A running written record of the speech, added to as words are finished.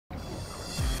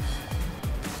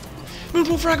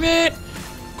Moonpool fragment!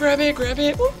 Grab it, grab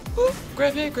it, ooh, ooh,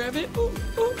 grab it, grab it, ooh,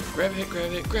 ooh, grab it,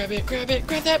 grab it, grab it, grab it,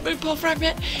 grab that Moonpool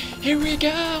fragment! Here we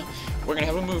go! We're gonna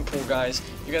have a Moonpool, guys.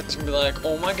 You guys are gonna be like,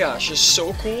 oh my gosh, it's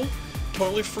so cool.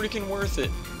 Totally freaking worth it.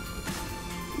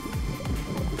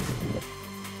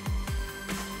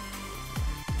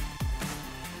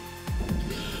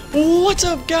 What's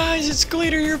up, guys? It's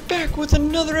Glader here, back with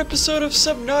another episode of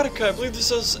Subnautica. I believe this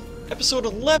is episode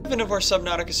 11 of our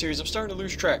Subnautica series. I'm starting to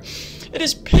lose track. It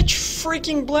is pitch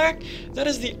freaking black. That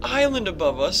is the island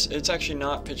above us. It's actually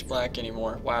not pitch black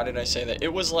anymore. Wow, did I say that?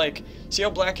 It was like, see how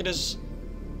black it is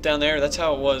down there? That's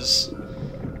how it was,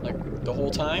 like, the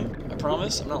whole time. I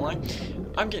promise. I'm not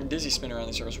lying. I'm getting dizzy spinning around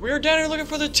these circles. We are down here looking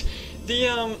for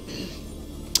the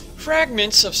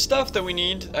fragments of stuff that we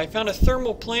need. I found a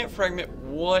thermal plant fragment.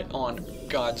 What on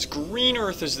God's green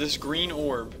earth is this green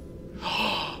orb?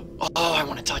 Oh, I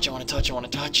want to touch, I want to touch, I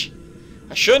want to touch.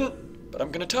 I shouldn't, but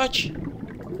I'm going to touch.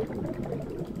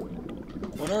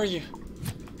 What are you?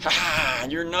 Haha,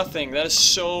 you're nothing. That is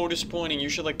so disappointing. You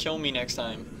should, like, kill me next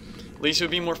time. At least it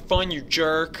would be more fun, you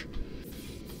jerk.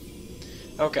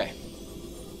 Okay.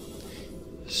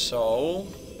 So,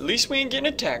 at least we ain't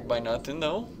getting attacked by nothing,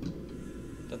 though.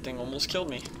 That thing almost killed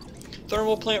me.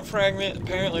 Thermal plant fragment.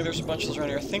 Apparently there's a bunch of those around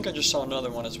here. I think I just saw another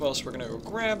one as well, so we're gonna go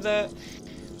grab that.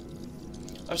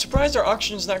 I'm surprised our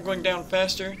oxygen's not going down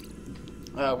faster.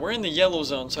 We're in the yellow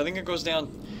zone, so I think it goes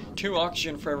down 2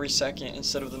 oxygen for every second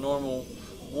instead of the normal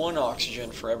 1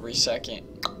 oxygen for every second.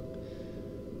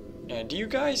 And do you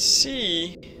guys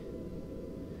see?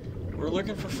 We're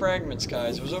looking for fragments,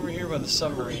 guys. It was over here by the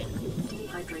submarine.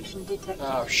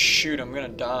 Oh shoot, I'm gonna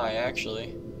die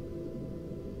actually.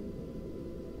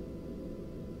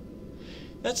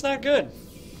 That's not good.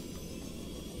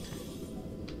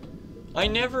 I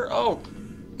never... Oh!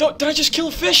 Did I just kill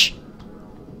a fish?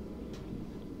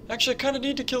 Actually, I kind of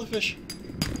need to kill a fish.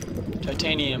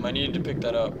 Titanium, I needed to pick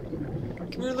that up.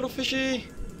 Come here, little fishy.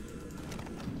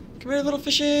 Come here, little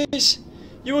fishies.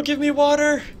 You will give me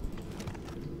water.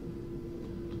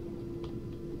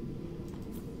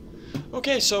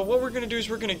 Okay, so what we're going to do is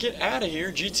we're going to get out of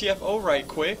here. GTFO right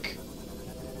quick.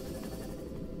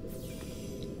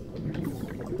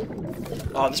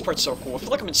 Oh, this part's so cool. I feel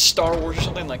like I'm in Star Wars or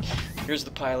something. Like, here's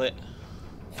the pilot.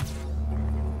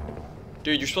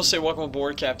 Dude, you're supposed to say welcome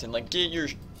aboard, Captain. Like, get your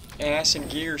ass in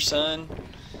gear, son.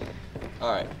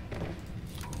 Alright.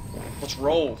 Let's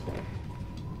roll.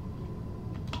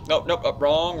 Nope, nope,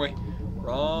 wrong way.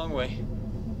 Wrong way.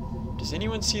 Does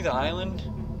anyone see the island?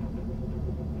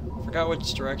 I forgot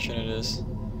which direction it is.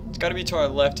 It's gotta be to our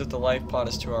left if the life pod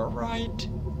is to our right.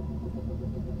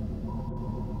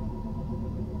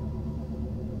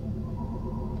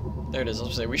 There it is.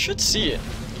 Let's say we should see it.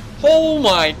 Oh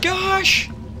my gosh!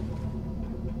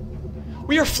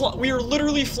 We are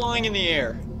literally flying in the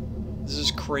air. This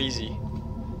is crazy.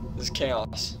 This is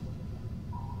chaos.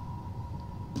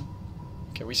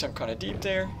 Okay, we sunk kind of deep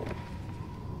there.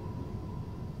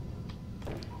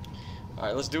 All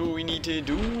right, let's do what we need to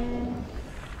do.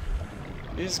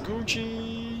 It's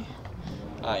Gucci.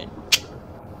 All right.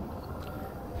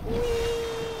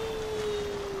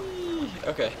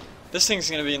 Okay. This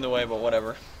thing's gonna be in the way, but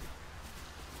whatever.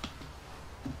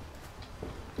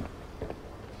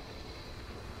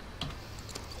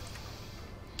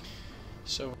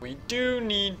 So we do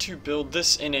need to build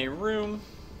this in a room.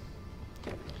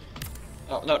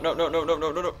 Oh, no, no, no, no, no,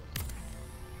 no, no, no.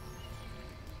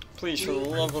 Please, for the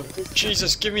love of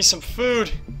Jesus, give me some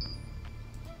food.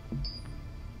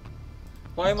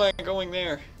 Why am I going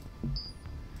there?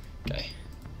 Okay.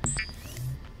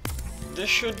 This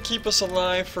should keep us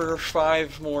alive for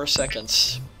 5 more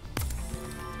seconds.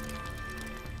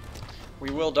 We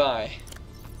will die.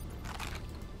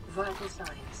 Vital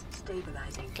signs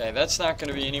stabilizing. Okay, that's not going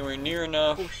to be anywhere near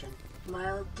enough. Caution.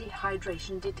 Mild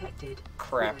dehydration detected.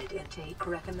 Crap. Fluid intake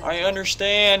recommended. I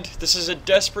understand. This is a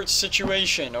desperate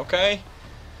situation, okay?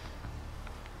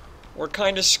 We're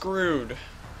kind of screwed.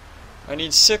 I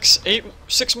need 6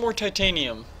 more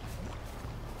titanium.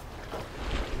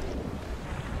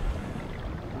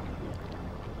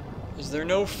 Is there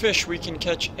no fish we can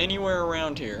catch anywhere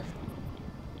around here?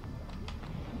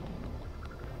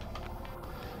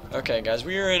 Okay, guys,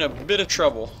 we are in a bit of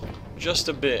trouble. Just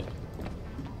a bit.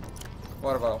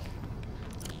 Water bottle.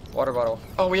 Water bottle.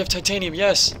 Oh, we have titanium,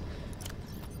 yes!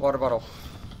 Water bottle.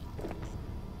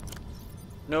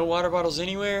 No water bottles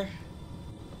anywhere?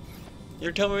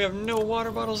 You're telling me we have no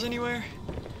water bottles anywhere?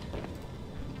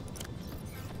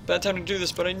 Bad time to do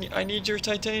this, but I need your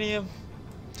titanium.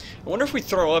 I wonder if we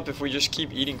throw up if we just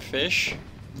keep eating fish.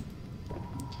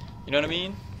 You know what I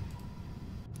mean?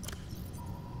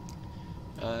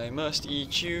 I must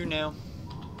eat you now.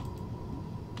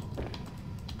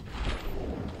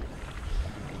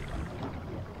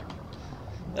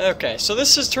 Okay, so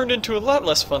this has turned into a lot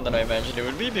less fun than I imagined it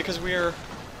would be because we are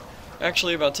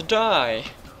actually about to die.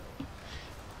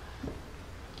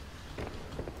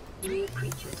 New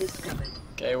creature discovered.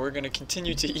 Okay, we're gonna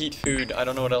continue to eat food. I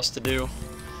don't know what else to do.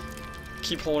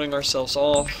 Keep holding ourselves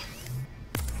off.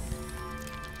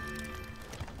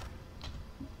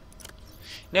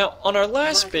 Now, on our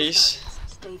last base,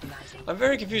 I'm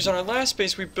very confused. On our last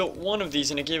base, we built one of these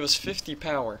and it gave us 50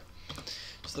 power.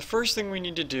 So the first thing we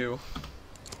need to do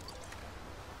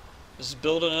is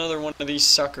build another one of these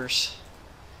suckers.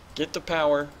 Get the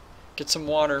power, get some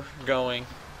water going.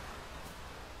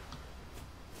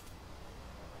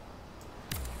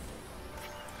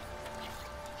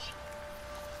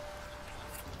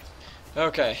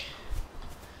 Okay.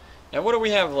 Now what do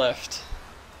we have left?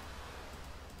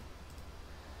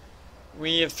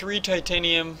 We have 3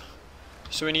 titanium,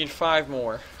 so we need 5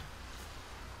 more.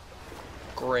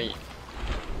 Great.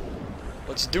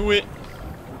 Let's do it.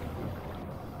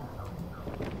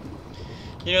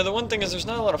 You know, the one thing is there's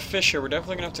not a lot of fish here. We're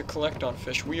definitely going to have to collect on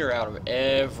fish. We are out of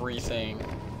everything.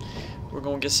 We're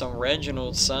going to get some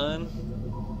Reginald, son.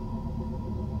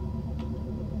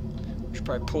 We should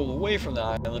probably pull away from the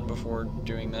island before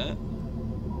doing that.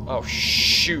 Oh,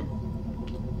 shoot.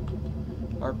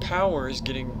 Our power is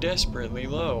getting desperately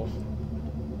low.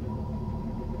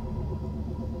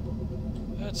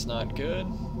 That's not good.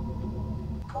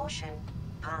 Caution,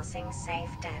 passing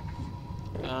safe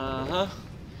depth. Uh-huh.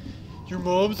 Your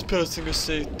mom's passing a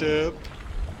safe depth.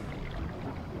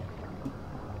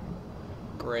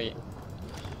 Great.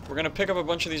 We're gonna pick up a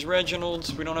bunch of these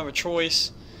Reginalds. We don't have a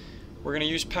choice. We're gonna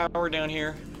use power down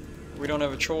here. We don't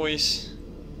have a choice.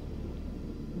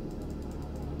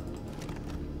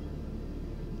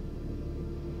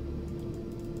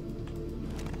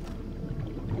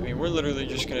 I mean, we're literally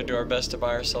just gonna do our best to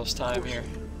buy ourselves time here.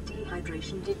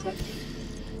 Dehydration detected.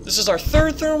 This is our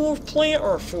 3rd thermal plant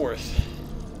or our 4th?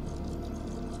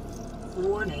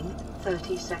 Warning,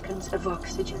 30 seconds of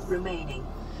oxygen remaining.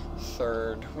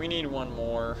 3rd. We need one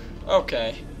more.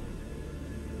 Okay.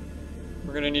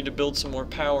 We're gonna need to build some more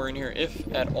power in here,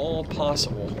 if at all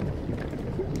possible.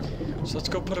 So let's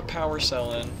go put a power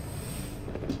cell in.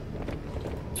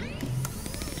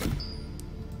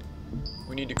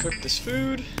 We need to cook this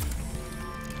food.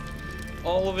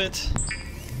 All of it.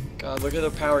 God, look at the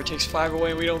power. It takes 5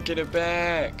 away and we don't get it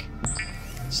back.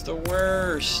 It's the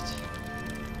worst.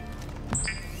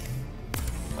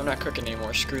 I'm not cooking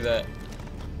anymore. Screw that.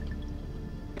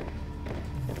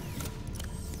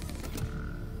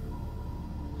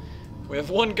 We have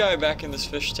one guy back in this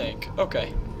fish tank.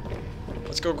 Okay.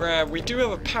 Let's go grab... We do have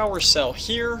a power cell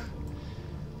here.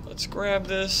 Let's grab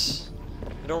this.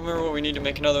 I don't remember what we need to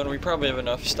make another one. We probably have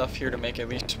enough stuff here to make at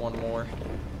least one more.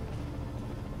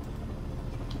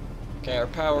 Okay, our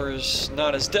power is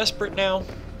not as desperate now.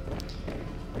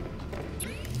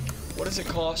 What does it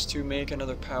cost to make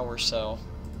another power cell?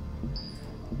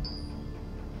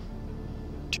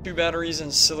 2 batteries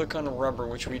and silicon rubber,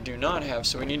 which we do not have,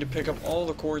 so we need to pick up all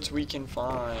the quartz we can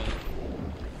find.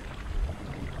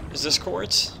 Is this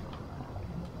quartz?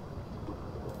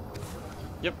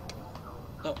 Yep.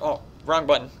 Oh, wrong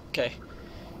button. Okay.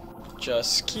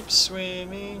 Just keep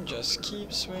swimming, just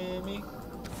keep swimming.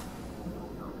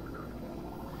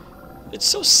 It's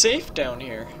so safe down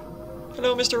here.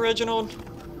 Hello, Mr. Reginald.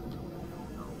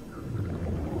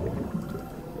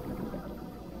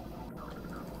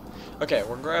 Okay,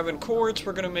 we're grabbing quartz,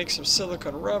 we're gonna make some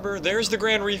silicon rubber. There's the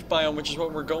Grand Reef biome, which is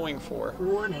what we're going for.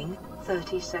 Warning,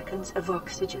 30 seconds of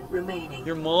oxygen remaining.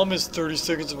 Your mom has 30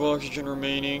 seconds of oxygen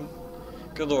remaining.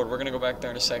 Good lord, we're gonna go back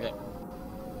there in a second.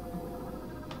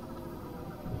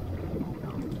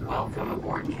 Welcome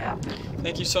aboard, Captain.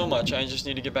 Thank you so much, I just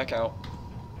need to get back out.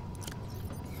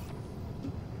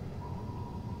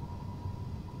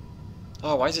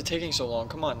 Oh, why is it taking so long?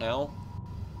 Come on now.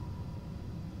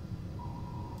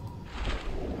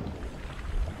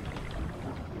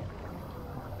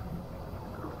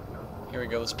 Here we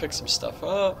go, let's pick some stuff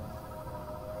up.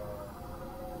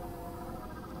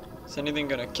 Is anything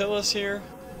gonna kill us here?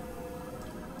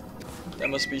 That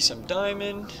must be some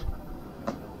diamond.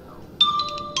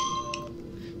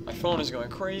 My phone is going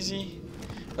crazy.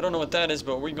 I don't know what that is,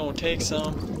 but we're gonna take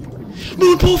some.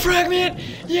 Moonpool fragment!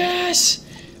 Yes!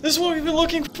 This is what we've been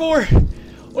looking for!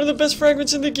 One of the best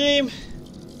fragments in the game!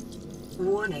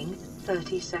 Warning,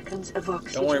 30 seconds of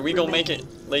oxygen Don't worry, we gon' remaining. make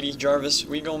it, Lady Jarvis.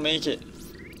 We gon' make it.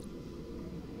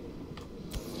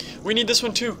 We need this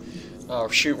one too. Oh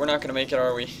shoot, we're not gonna make it,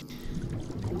 are we?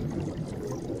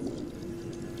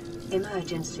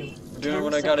 Emergency. doing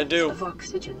what I gotta do. Of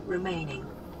oxygen remaining.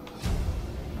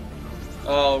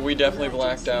 Oh, we definitely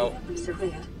blacked out.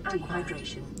 Severe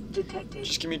dehydration detected.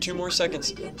 Just give me 2 more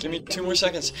seconds. Give me 2 more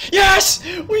seconds. Yes!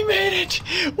 We made it!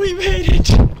 We made it!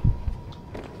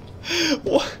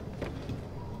 What?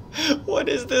 What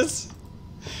is this?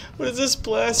 What is this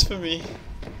blasphemy?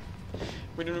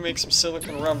 We need to make some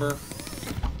silicon rubber.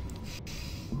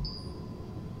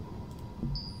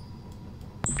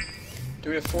 Do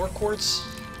we have 4 quartz?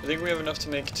 I think we have enough to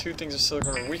make 2 things of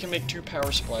silicon rubber. We can make 2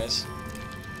 power supplies.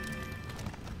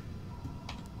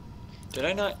 Did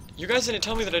I not? You guys didn't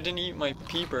tell me that I didn't eat my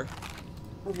peeper.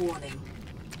 Warning.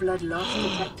 Blood loss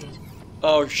detected.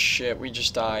 Oh shit, we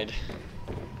just died.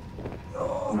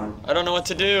 I don't know what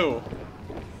to do.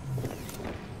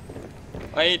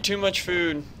 I ate too much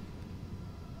food.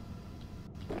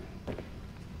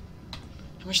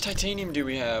 How much titanium do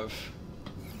we have?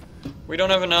 We don't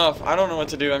have enough. I don't know what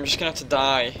to do. I'm just gonna have to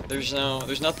die. There's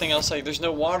nothing else. There's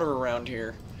no water around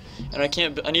here. And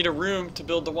I need a room to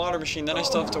build the water machine, then I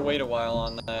still have to wait a while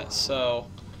on that, so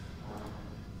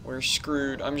we're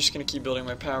screwed. I'm just gonna keep building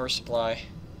my power supply.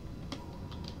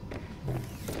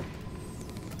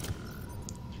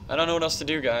 I don't know what else to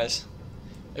do, guys.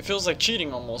 It feels like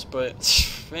cheating almost, but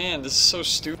man, this is so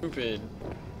stupid.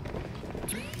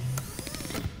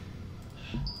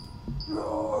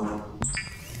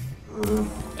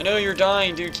 I know you're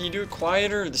dying, dude. Can you do it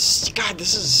quieter? God,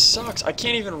 this sucks. I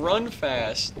can't even run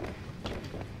fast.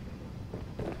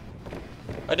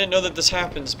 I didn't know that this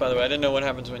happens, by the way. I didn't know what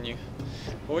happens when you...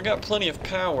 Well, we got plenty of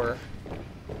power.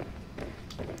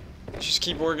 Let's just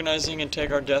keep organizing and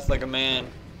take our death like a man.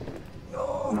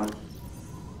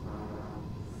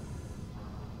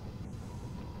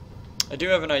 I do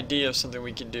have an idea of something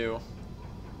we can do.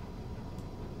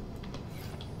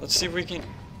 Let's see if we can...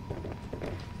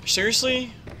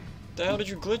 Seriously? The hell did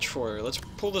you glitch for? Let's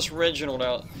pull this Reginald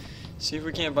out. See if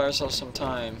we can't buy ourselves some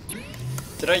time.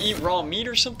 Did I eat raw meat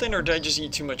or something, or did I just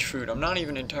eat too much food? I'm not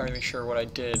even entirely sure what I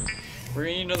did. We're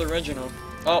gonna eat another Reginald.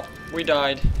 Oh, we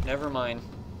died. Never mind.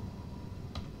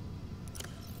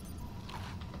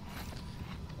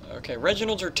 Okay,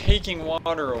 Reginalds are taking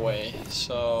water away,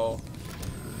 so...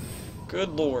 Good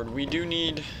lord, we do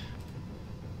need...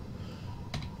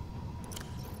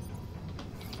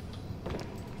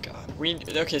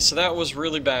 Okay, so that was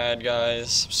really bad,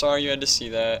 guys. Sorry you had to see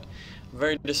that. I'm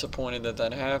very disappointed that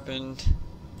that happened.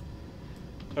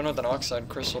 I don't know what that oxide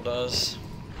crystal does.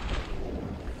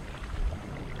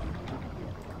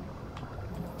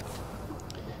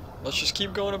 Let's just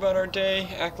keep going about our day,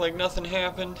 act like nothing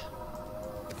happened.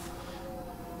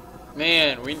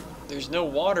 Man, there's no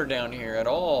water down here at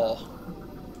all.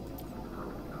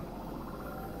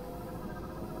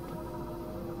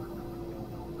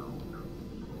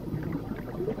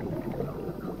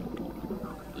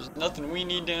 Nothing we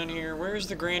need down here. Where's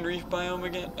the Grand Reef biome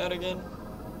again?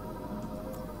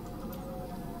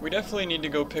 We definitely need to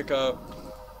go pick up...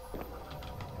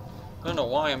 I don't know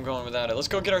why I'm going without it. Let's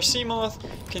go get our sea moth,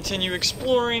 continue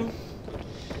exploring.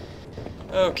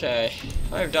 Okay.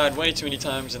 I've died way too many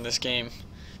times in this game.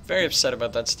 Very upset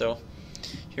about that still.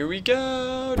 Here we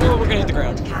go. No, we're gonna hit the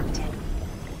ground. Captain.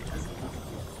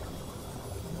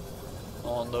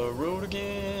 On the road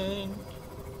again.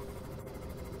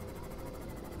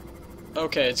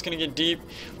 Okay, it's gonna get deep.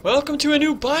 Welcome to a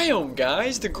new biome,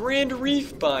 guys! The Grand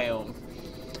Reef biome.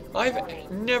 I've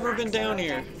never been down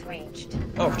here.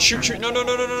 Oh, shoot, shoot. No, no,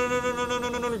 no, no, no, no, no, no, no,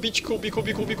 no, no, no. Be cool, be cool,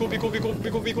 be cool, be cool, be cool, be cool, be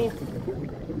cool, be cool.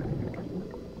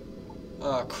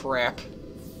 Oh, crap.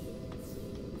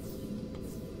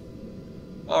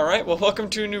 Alright, well, welcome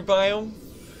to a new biome.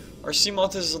 Our sea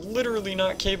moth is literally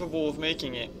not capable of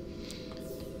making it.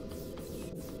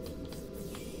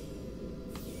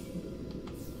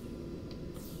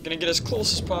 Gonna get as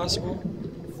close as possible.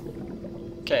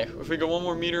 Okay, if we go 1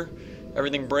 more meter,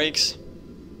 everything breaks.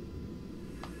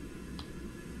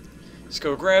 Let's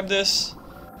go grab this.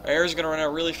 Our air's gonna run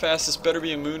out really fast. This better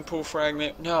be a Moonpool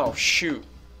fragment. No, shoot.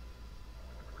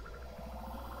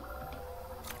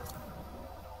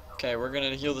 Okay, we're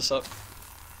gonna heal this up.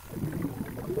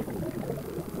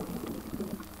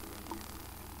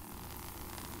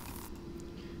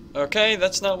 Okay,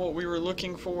 that's not what we were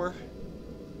looking for.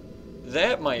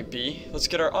 That might be. Let's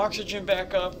get our oxygen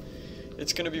back up.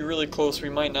 It's gonna be really close. We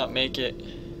might not make it.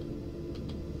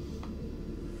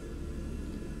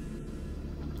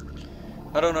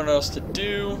 I don't know what else to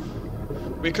do.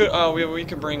 We could, oh, we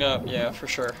could bring up, yeah, for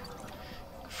sure.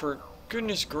 For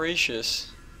goodness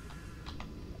gracious.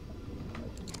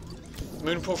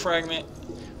 Moonpool fragment.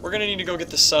 We're gonna need to go get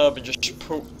the sub and just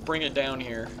bring it down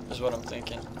here, is what I'm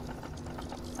thinking.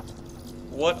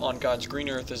 What on God's green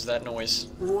earth is that noise?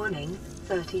 Warning,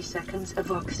 30 seconds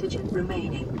of oxygen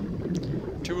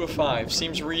remaining. 2 of 5.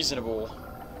 Seems reasonable.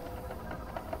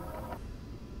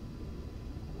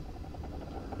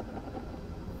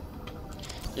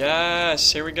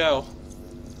 Yes, here we go.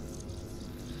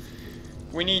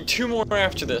 We need 2 more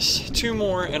after this. 2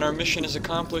 more and our mission is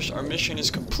accomplished. Our mission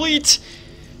is complete.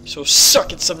 So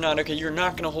suck it, Subnautica. You're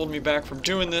not going to hold me back from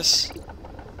doing this.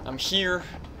 I'm here.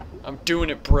 I'm doing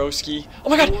it, broski. Oh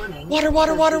my god! Warning, Water,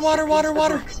 water, water, 30 water, water, seconds of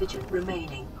water! Oxygen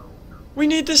remaining. We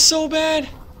need this so bad!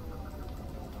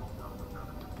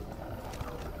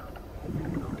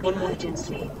 One more.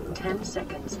 Emergency, 10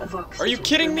 seconds of oxygen Are you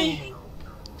kidding me? remaining.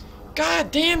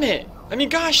 God damn it! I mean,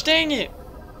 gosh dang it!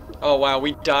 Oh wow,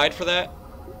 we died for that?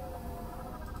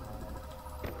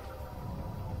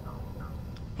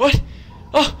 What?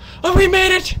 Oh, we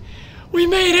made it! We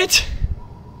made it!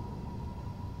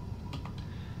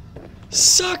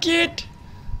 Suck it!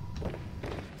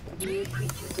 New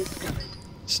creature discovered.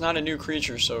 It's not a new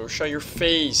creature, so shut your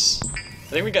face. I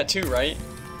think we got 2, right?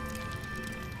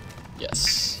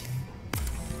 Yes.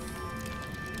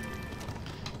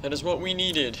 That is what we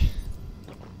needed.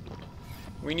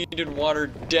 We needed water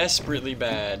desperately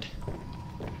bad.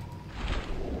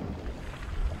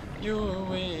 You're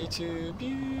way too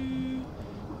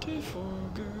beautiful,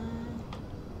 girl.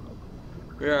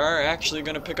 We are actually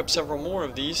going to pick up several more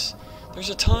of these. There's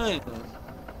a ton.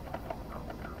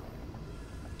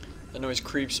 That noise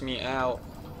creeps me out.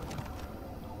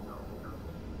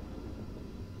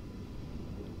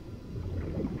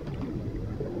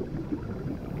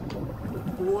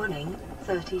 Warning,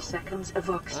 30 seconds of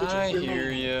oxygen I remaining.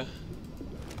 hear ya.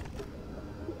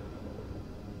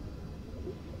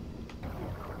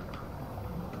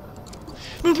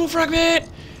 Moonpool fragment!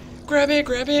 Grab it,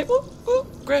 grab it, ooh, ooh,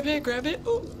 grab it,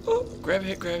 ooh, ooh, grab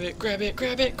it, grab it, grab it,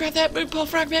 grab it, grab that moonpool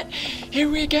fragment! Here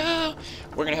we go!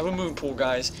 We're gonna have a moonpool,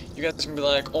 guys. You guys are gonna be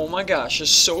like, oh my gosh, this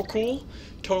is so cool.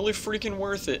 Totally freaking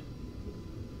worth it.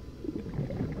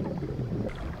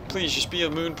 Please, just be a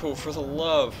moonpool for the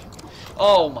love.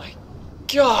 Oh my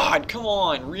god, come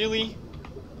on, really?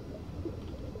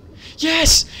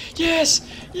 Yes! Yes!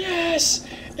 Yes!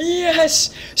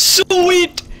 Yes!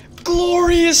 Sweet!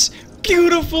 Glorious!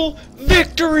 Beautiful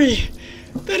victory!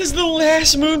 That is the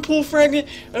last moonpool fragment,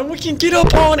 and we can get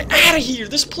up on out of here!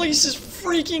 This place is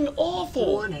freaking awful!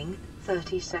 Warning,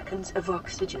 30 seconds of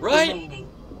oxygen Right? remaining.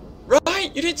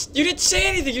 Right? You didn't say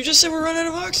anything, you just said we're running out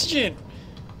of oxygen!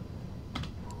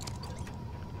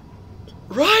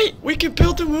 Right? We can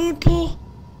build the moon pool.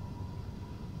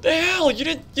 The hell? You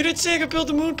didn't say I could build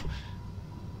the moon pool.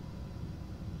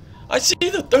 I see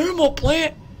the thermal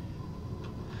plant.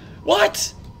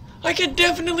 What? I can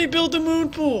definitely build the moon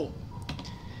pool.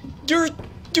 You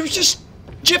just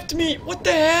gypped me. What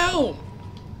the hell?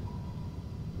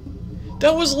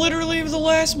 That was literally the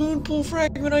last moon pool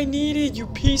fragment I needed, you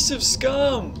piece of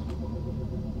scum.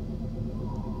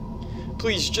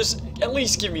 Please, just at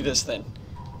least give me this then.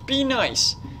 Be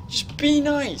nice. Just be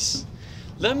nice.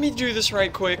 Let me do this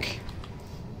right quick.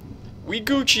 We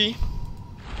Gucci.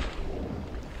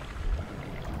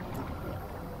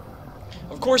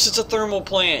 Of course it's a thermal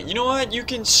plant. You know what? You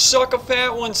can suck a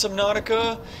fat one,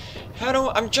 Subnautica.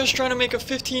 I'm just trying to make a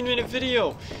 15-minute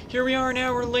video. Here we are an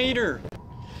hour later.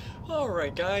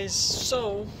 Alright guys,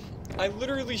 so I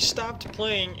literally stopped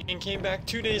playing and came back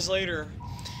 2 days later.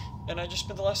 And I just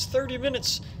spent the last 30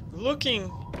 minutes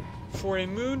looking for a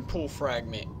moonpool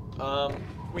fragment.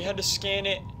 We had to scan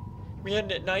it. We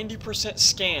had it 90%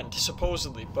 scanned,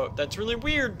 supposedly, but that's really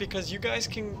weird because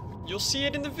you'll see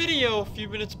it in the video a few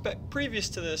minutes previous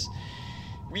to this.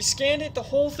 We scanned it, the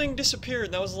whole thing disappeared,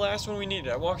 and that was the last one we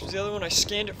needed. I walked to the other one, I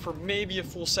scanned it for maybe a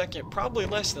full second, probably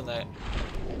less than that,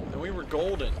 and we were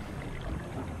golden.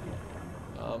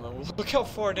 And look how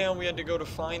far down we had to go to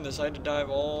find this. I had to dive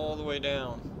all the way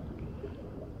down.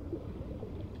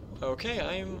 Okay,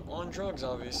 I am on drugs,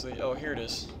 obviously. Oh, here it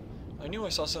is. I knew I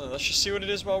saw something. Let's just see what it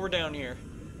is while we're down here.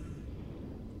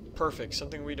 Perfect.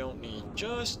 Something we don't need.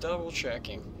 Just double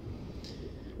checking.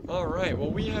 Alright,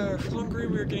 well we are hungry,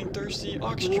 we're getting thirsty,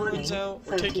 oxygen Warning, runs out,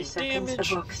 we're 30 taking seconds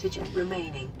damage. of oxygen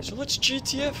remaining. So let's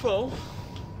GTFO.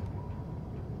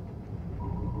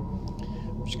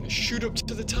 We're just gonna shoot up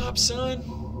to the top, son.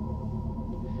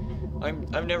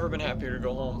 I've never been happier to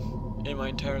go home in my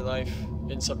entire life,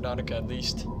 in Subnautica at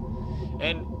least.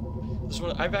 And this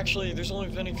one, there's only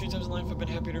been a few times in life I've been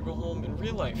happy to go home in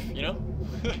real life, you know?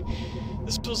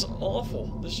 This was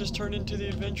awful. This just turned into the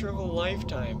adventure of a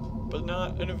lifetime, but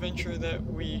not an adventure that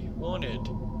we wanted.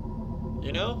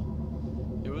 You know?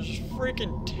 It was just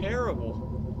freaking terrible.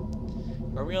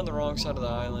 Are we on the wrong side of the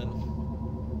island?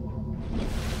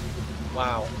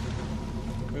 Wow.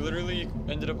 We literally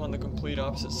ended up on the complete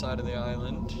opposite side of the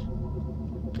island.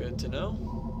 Good to know.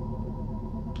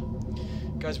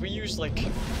 Guys, we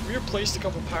replaced a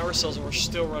couple power cells and we're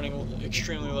still running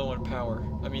extremely low on power.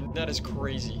 I mean, that is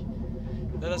crazy.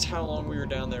 That is how long we were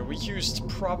down there. We used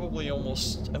probably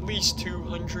at least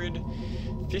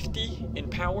 250 in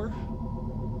power,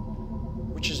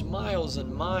 which is miles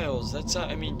and miles. That's,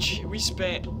 I mean, we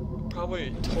spent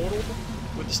probably total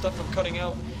with the stuff I'm cutting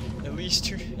out at least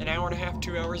an hour and a half,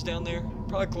 2 hours down there.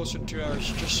 Probably closer to 2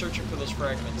 hours just searching for those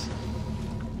fragments.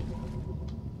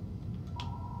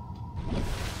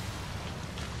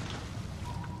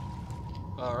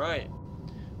 Alright.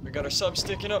 We got our sub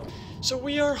sticking up. So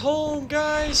we are home,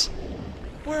 guys!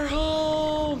 We're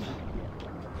home!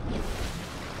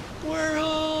 We're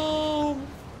home!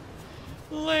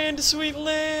 Land, sweet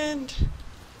land!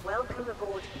 Welcome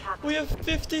aboard, Captain. We have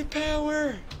 50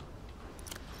 power!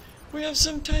 We have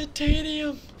some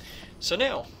titanium! So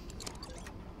now,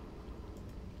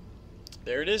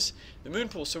 there it is, the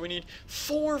Moonpool. So we need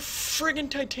 4 friggin'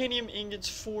 titanium ingots,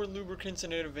 4 lubricants,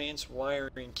 and an advanced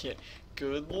wiring kit.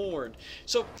 Good lord.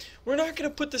 So, we're not going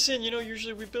to put this in, you know,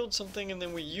 usually we build something and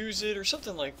then we use it or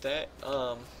something like that.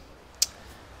 But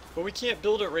we can't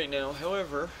build it right now.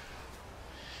 However,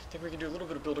 I think we can do a little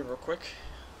bit of building real quick.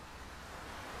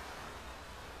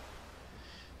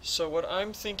 So what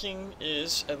I'm thinking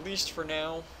is, at least for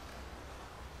now,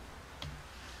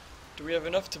 do we have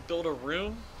enough to build a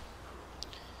room?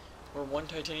 We're 1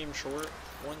 titanium short.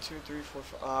 1, 2, 3, 4,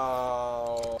 5.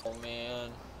 Oh,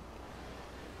 man.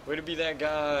 Way to be that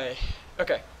guy.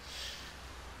 Okay.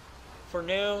 For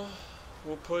now,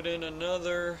 we'll put in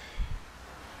another.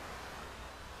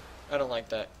 I don't like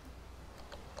that.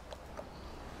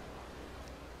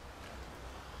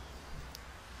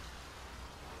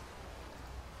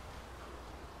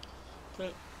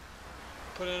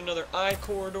 Put in another I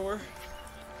corridor.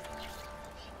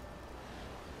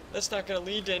 That's not going to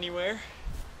lead to anywhere.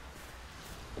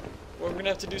 We're going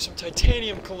to have to do some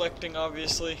titanium collecting,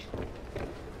 obviously,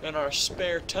 in our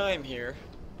spare time here.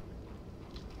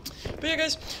 But yeah,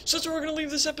 guys, so that's where we're going to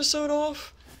leave this episode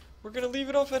off. We're going to leave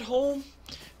it off at home.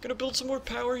 Going to build some more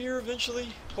power here eventually.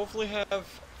 Hopefully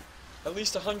have at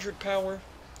least 100 power,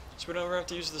 so we don't ever have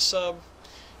to use the sub.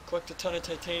 Collect a ton of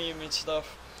titanium and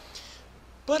stuff.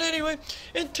 But anyway,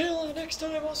 until next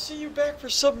time, I'll see you back for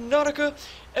Subnautica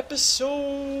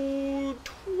episode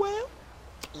 12.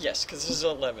 Yes, because this is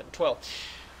 11. 12.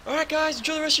 Alright, guys,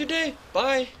 enjoy the rest of your day.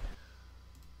 Bye.